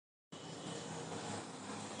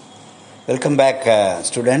Welcome back,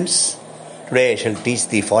 students. Today I shall teach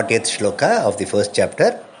the 40th shloka of the first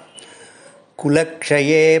chapter.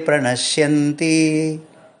 Kulakshaye pranashyanti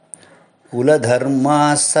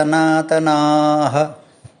kuladharma sanatanaha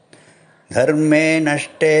dharme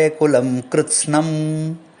nashte kulam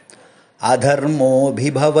kritsnam adharmo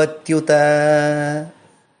bhibhavatyuta.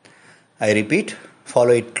 I repeat,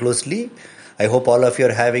 follow it closely. I hope all of you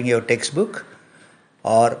are having your textbook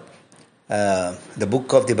or the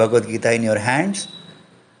book of the Bhagavad Gita in your hands,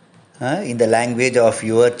 in the language of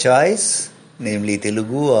your choice, namely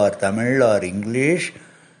Telugu or Tamil or English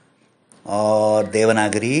or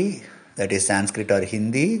Devanagari, that is Sanskrit or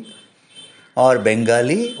Hindi, or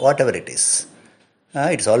Bengali, whatever it is.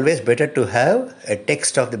 It's always better to have a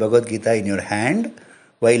text of the Bhagavad Gita in your hand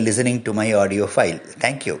while listening to my audio file.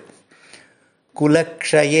 Thank you.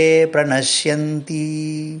 Kulakshaye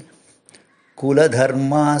pranashyanti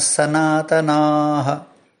kuladharma sanatanaha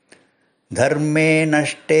dharme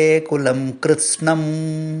nashte kulam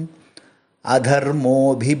kritsnam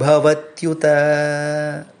adharmo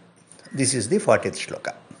bhibhavatyuta. This is the 40th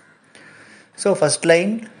shloka. So first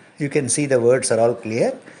line, you can see the words are all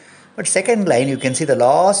clear. But second line, you can see the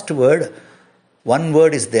last word. One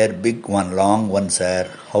word is there, big one, long one, sir.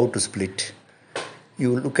 How to split?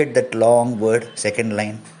 You look at that long word, second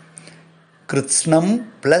line. Kritsnam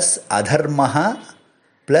plus adharmaha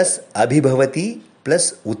plus abhibhavati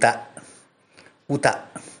plus uta. Uta.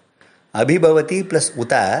 Abhibhavati plus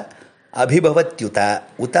uta. Abhibhavatyuta.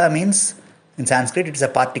 Uta means, in Sanskrit, it is a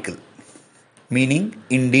particle. Meaning,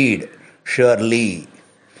 indeed, surely,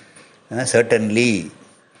 certainly.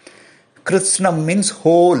 Kritsnam means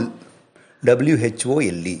whole.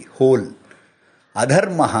 W-H-O-L-E. Whole.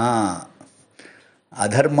 Adharmaha.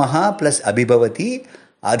 Adharmaha plus abhibhavati.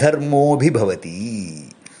 Adharmo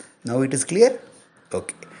bhibhavati. Now it is clear?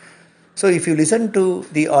 Okay. So if you listen to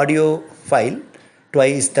the audio file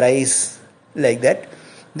twice, thrice, like that,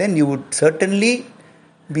 then you would certainly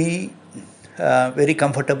be very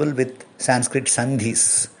comfortable with Sanskrit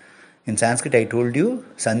sandhis. In Sanskrit, I told you,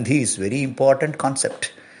 sandhi is very important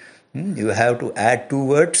concept. You have to add 2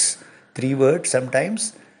 words, 3 words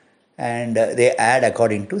sometimes, and they add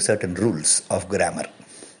according to certain rules of grammar.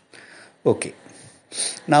 Okay.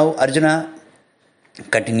 Now Arjuna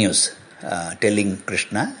continues telling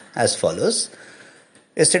Krishna as follows.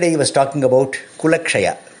 Yesterday he was talking about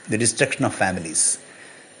Kulakshaya, the destruction of families.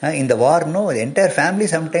 In the war, the entire family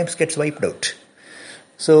sometimes gets wiped out.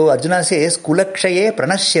 So Arjuna says, Kulakshaye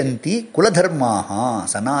pranashyanti kuladharmaha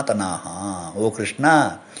sanatanaha. O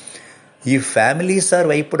Krishna, if families are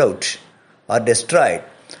wiped out or destroyed,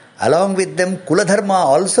 along with them Kuladharma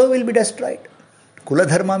also will be destroyed.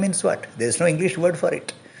 Kuladharma means what? There is no English word for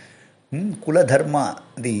it. Kuladharma,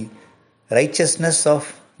 the righteousness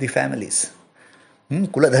of the families.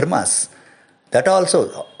 Kuladharmas. That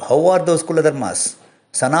also, how are those Kuladharmas?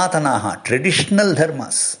 Sanatanaha, traditional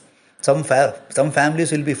dharmas. Some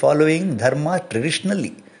families will be following dharma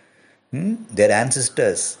traditionally. Their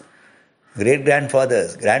ancestors,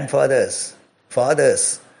 great-grandfathers, grandfathers,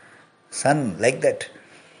 fathers, son, like that.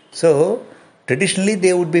 So, traditionally,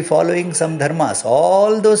 they would be following some dharmas.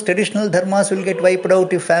 All those traditional dharmas will get wiped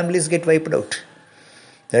out if families get wiped out.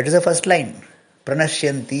 That is the first line.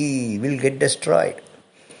 Pranashyanti will get destroyed.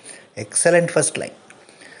 Excellent first line.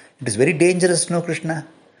 It is very dangerous, Krishna.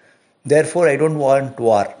 Therefore, I don't want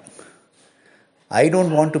war. I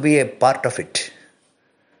don't want to be a part of it.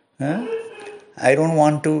 I don't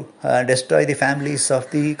want to destroy the families of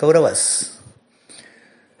the Kauravas.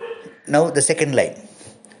 Now, the second line.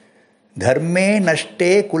 Dharme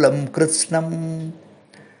nashte kulam kritsnam.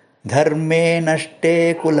 Dharme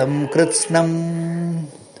nashte kulam kritsnam.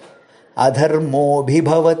 Adharmo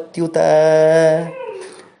bhibhavatyuta.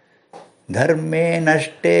 Dharme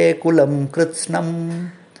nashte kulam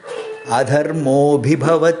kritsnam. Adharmo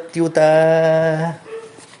bhibhavatyuta.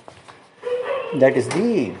 That is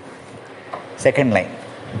the second line.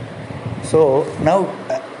 So now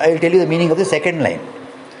I will tell you the meaning of the second line.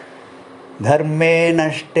 Dharme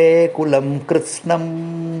nashte kulam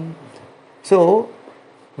kritsnam. So,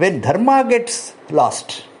 when dharma gets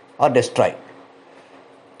lost or destroyed,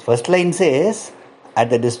 first line says, at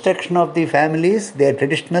the destruction of the families, their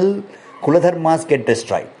traditional kuladharmas get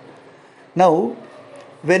destroyed. Now,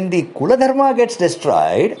 when the kuladharma gets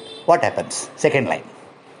destroyed, what happens? Second line.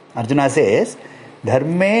 Arjuna says,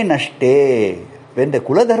 Dharme nashte. When the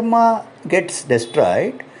kuladharma gets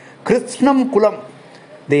destroyed, kritsnam kulam.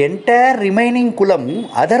 The entire remaining kulam,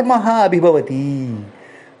 adharmaha abhibhavati,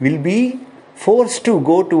 will be forced to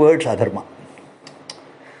go towards adharma.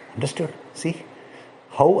 Understood? See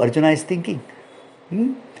how Arjuna is thinking.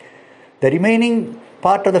 The remaining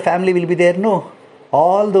part of the family will be there? No.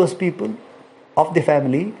 All those people of the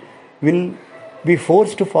family will be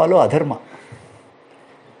forced to follow adharma.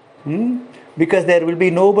 Because there will be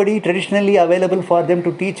nobody traditionally available for them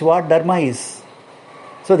to teach what dharma is.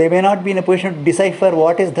 So they may not be in a position to decipher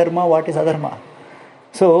what is dharma, what is adharma.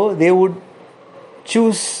 So they would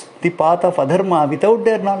choose the path of adharma without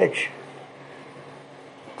their knowledge.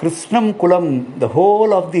 Krishnam Kulam, the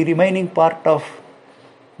whole of the remaining part of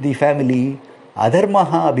the family,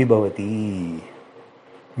 adharmaha abhibhavati,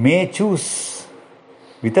 may choose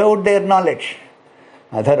without their knowledge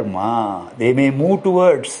adharma. They may move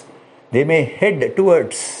towards, they may head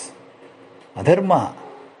towards adharma.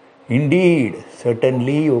 Indeed,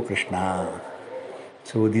 certainly, O Krishna.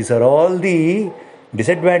 So these are all the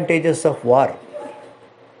disadvantages of war.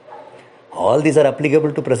 All these are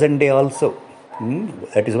applicable to present day also.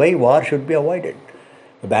 That is why war should be avoided.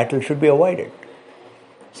 The battle should be avoided.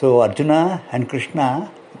 So Arjuna and Krishna,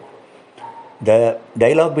 the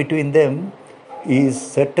dialogue between them is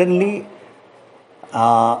certainly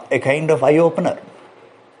a kind of eye-opener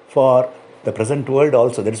for the present world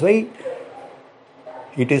also. That is why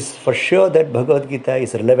it is for sure that Bhagavad Gita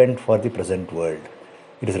is relevant for the present world.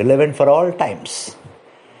 It is relevant for all times.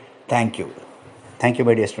 Thank you. Thank you,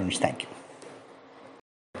 my dear students. Thank you.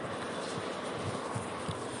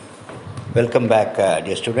 Welcome back,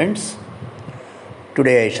 dear students.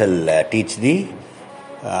 Today I shall teach the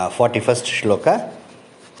 41st shloka.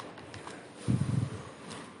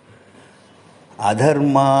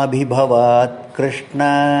 Adharmabhibhavat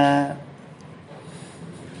Krishna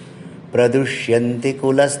pradushyanti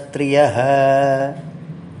kulastriyah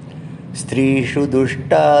strishu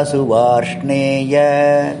dushtasu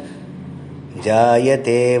varshneya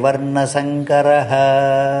jayate varna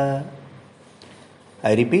sankaraha.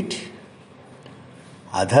 I repeat.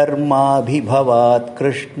 Adharmabhibhavat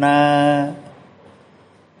Krishna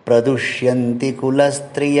pradushyanti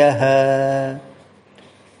kulastriyah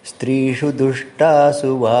strishu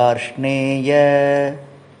dushtasu varshneya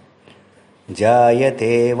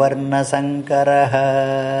jayate varna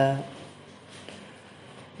sankaraha.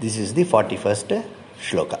 This is the 41st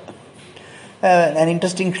shloka. An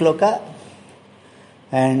interesting shloka,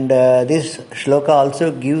 and this shloka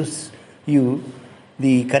also gives you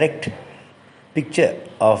the correct picture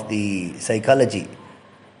of the psychology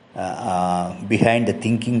behind the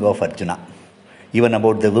thinking of Arjuna, even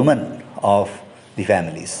about the women of the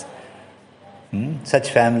families. Such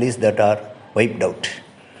families that are wiped out.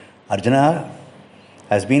 Arjuna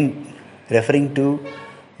has been referring to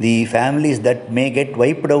the families that may get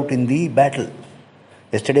wiped out in the battle.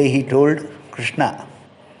 Yesterday he told Krishna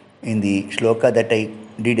in the shloka that I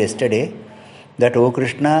did yesterday that, O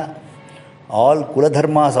Krishna, all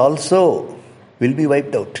Kuladharmas also will be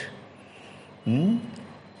wiped out.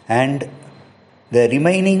 And the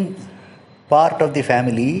remaining part of the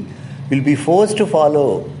family will be forced to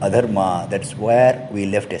follow adharma. That's where we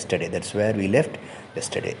left yesterday.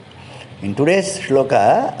 In today's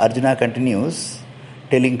shloka, Arjuna continues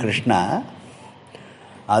telling Krishna,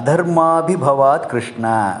 Adharma abhibhavat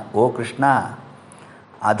Krishna. O Krishna,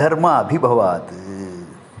 adharma abhibhavat.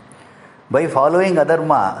 By following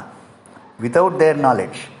adharma without their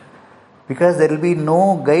knowledge, because there will be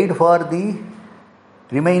no guide for the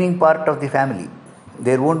remaining part of the family.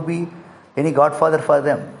 There won't be any godfather for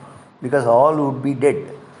them, because all would be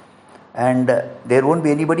dead. And there won't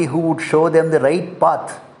be anybody who would show them the right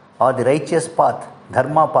path or the righteous path,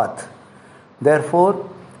 dharma path. Therefore,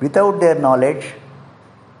 without their knowledge,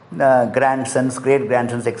 grandsons,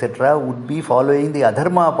 great-grandsons, etc. would be following the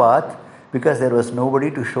adharma path, because there was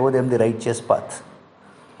nobody to show them the righteous path.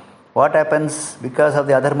 What happens because of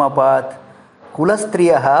the adharma path?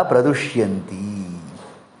 Kulastriyaha pradushyanti.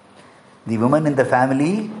 The women in the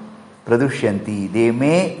family, pradushyanti, they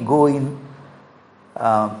may go in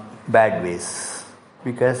bad ways,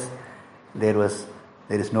 because there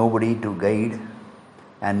is nobody to guide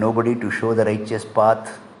and nobody to show the righteous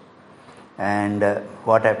path. And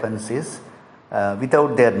what happens is,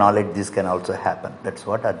 without their knowledge, this can also happen. That's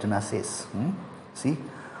what Arjuna says. See,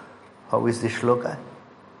 how is this shloka?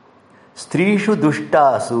 Strishu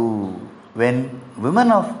dushtasu. When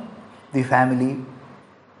women of the family,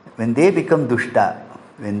 when they become dushta,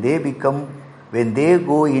 when they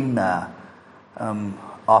go in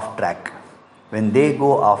off track,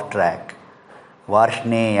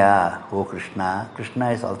 Varshneya, O Krishna.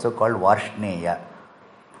 Krishna is also called Varshneya,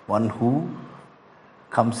 one who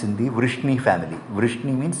comes in the Vrishni family.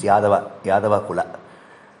 Vrishni means Yadava Kula.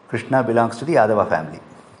 Krishna belongs to the Yadava family.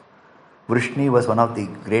 Vrishni was one of the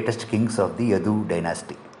greatest kings of the Yadu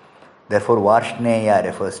dynasty. Therefore, Varshneya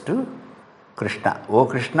refers to Krishna. O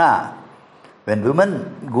Krishna, When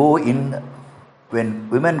women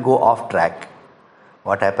go off track,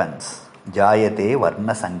 what happens? Jayate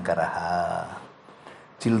varna sankaraha.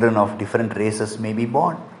 Children of different races may be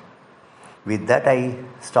born. With that, I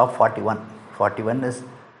stop 41. 41 is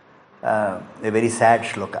a very sad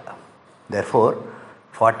shloka. Therefore,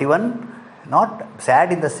 41, not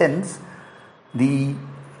sad in the sense, the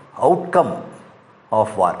outcome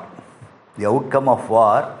of war. The outcome of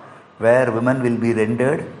war where women will be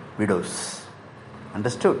rendered widows.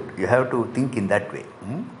 Understood? You have to think in that way.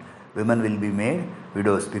 Women will be made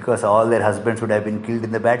widows because all their husbands would have been killed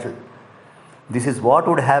in the battle. This is what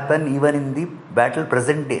would happen even in the battle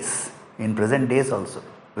present days. In present days also.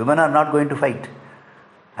 Women are not going to fight.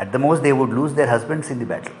 At the most they would lose their husbands in the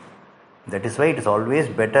battle. That is why it is always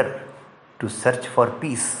better to search for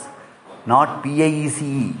peace. Not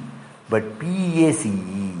PIECE, but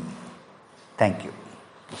PEACE. Thank you.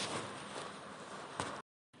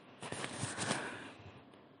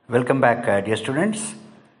 Welcome back, dear students.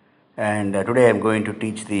 And today I am going to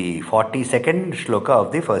teach the 42nd shloka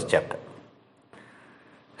of the first chapter.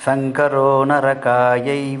 Sankaro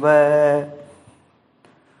narakayaiva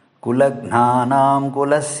kulagnanam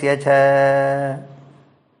kulasya cha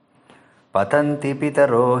patanti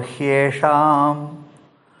pitaro hyesham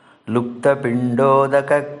lukta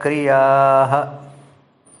pindodaka kriyaha.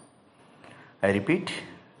 I repeat.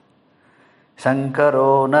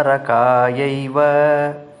 Sankaro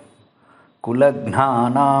narakayaiva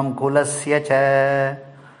kulagnanam kulasya cha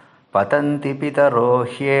patanti pitaro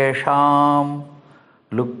hyesham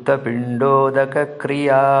lukta pindodaka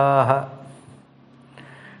kriyaha.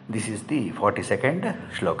 This is the 42nd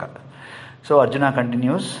shloka. So Arjuna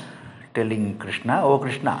continues telling Krishna, "O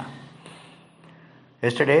Krishna,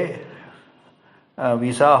 yesterday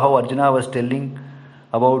we saw how Arjuna was telling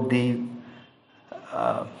about the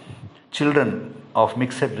children of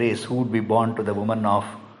mixed race who would be born to the women of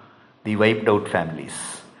the wiped out families.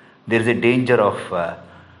 There is a danger of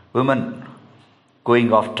women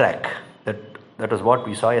going off track. That was what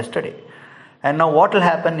we saw yesterday. And now what will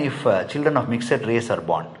happen if children of mixed race are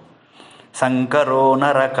born? Sankaro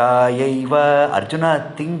narakayaiva.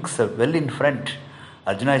 Arjuna thinks well in front.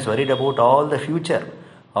 Arjuna is worried about all the future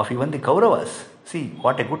of even the Kauravas. See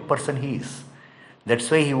what a good person he is. That's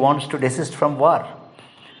why he wants to desist from war.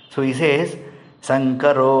 So he says,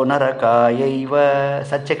 Sankaro narakayaiva,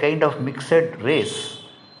 such a kind of mixed race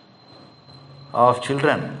of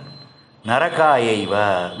children,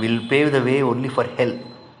 narakayaiva, will pave the way only for hell,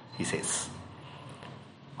 he says.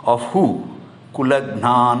 Of who?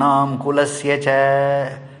 Kulagnanam kulasya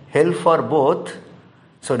cha. Hell for both.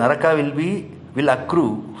 So naraka will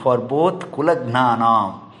accrue for both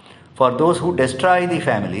kulagnanam, for those who destroy the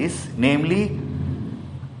families, namely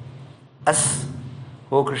us.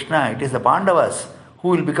 O Krishna, it is the Pandavas who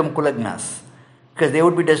will become Kulagnas, because they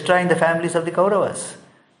would be destroying the families of the Kauravas.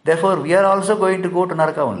 Therefore, we are also going to go to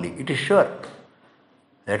Naraka only. It is sure.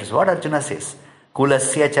 That is what Arjuna says.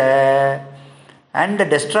 Kulasya cha. And the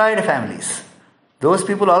destroyed families. Those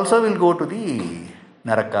people also will go to the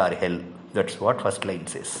Naraka or hell. That's what first line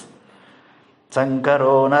says.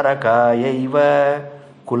 Sankaro narakayaiva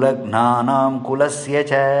kulagnanam kulasya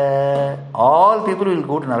cha. All people will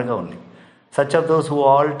go to Naraka only. Such of those who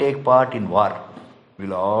all take part in war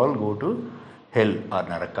will all go to hell or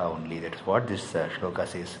Naraka only. That is what this shloka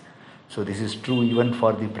says. So this is true even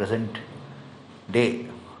for the present day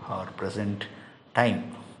or present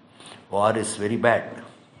time. War is very bad.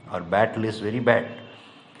 Or battle is very bad.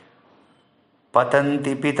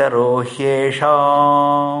 Patanti pitaro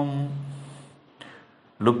hyesham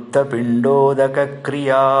lupta pindodaka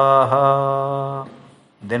kriyaha.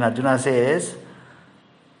 Then Arjuna says,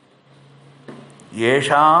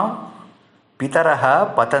 Yesham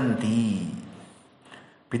pitaraha patanti.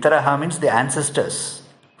 Pitaraha means the ancestors,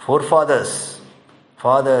 forefathers,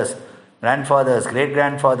 fathers, grandfathers,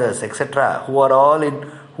 great-grandfathers, etc., who are all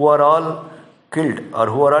killed or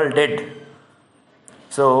who are all dead.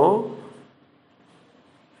 So,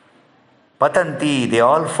 patanti, they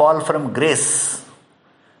all fall from grace.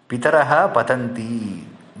 Pitaraha patanti.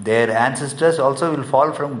 Their ancestors also will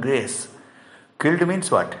fall from grace. Killed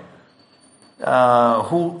means what?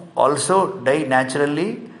 Who also die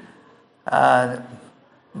naturally,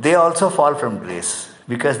 they also fall from grace,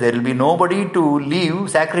 because there will be nobody to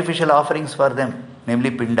leave sacrificial offerings for them,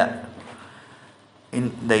 namely Pinda.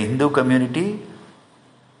 In the Hindu community,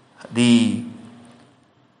 the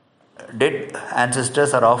dead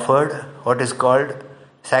ancestors are offered what is called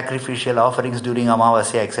sacrificial offerings during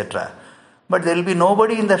Amavasya, etc. But there will be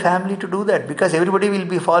nobody in the family to do that, because everybody will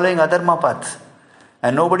be following adharma paths.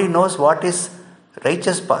 And nobody knows what is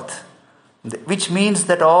righteous path. Which means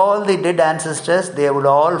that all the dead ancestors, they would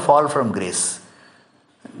all fall from grace.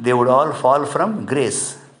 They would all fall from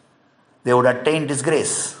grace. They would attain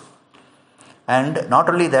disgrace. And not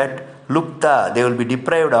only that, lupta, they will be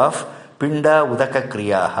deprived of pinda udaka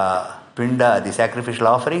kriyaha. Pinda, the sacrificial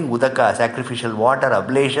offering, udaka, sacrificial water,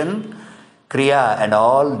 ablation, kriya, and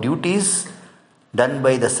all duties done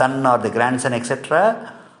by the son or the grandson,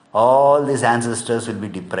 etc. All these ancestors will be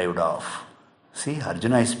deprived of. See,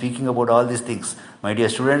 Arjuna is speaking about all these things. My dear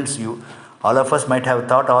students, all of us might have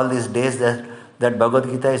thought all these days that Bhagavad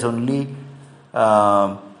Gita is only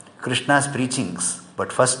Krishna's preachings.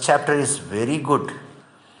 But first chapter is very good.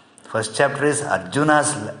 First chapter is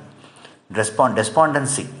Arjuna's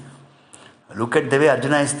despondency. Look at the way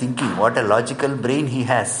Arjuna is thinking. What a logical brain he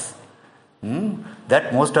has.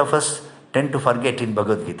 That most of us tend to forget in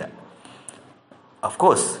Bhagavad Gita. Of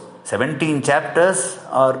course, 17 chapters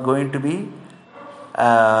are going to be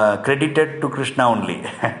credited to Krishna only.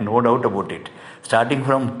 No doubt about it. Starting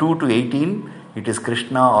from 2 to 18, it is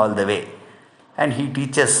Krishna all the way. And he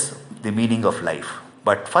teaches the meaning of life.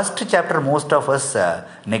 But first chapter most of us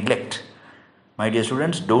neglect. My dear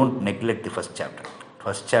students, don't neglect the first chapter.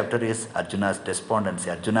 First chapter is Arjuna's despondency,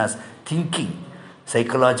 Arjuna's thinking,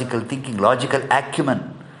 psychological thinking, logical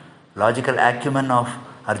acumen. Logical acumen of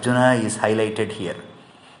Arjuna is highlighted here.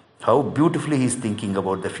 How beautifully he is thinking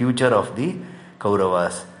about the future of the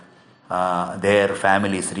Kauravas, their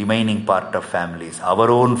families, remaining part of families, our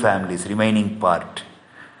own families, remaining part.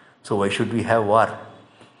 So why should we have war?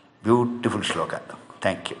 Beautiful shloka.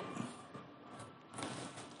 Thank you.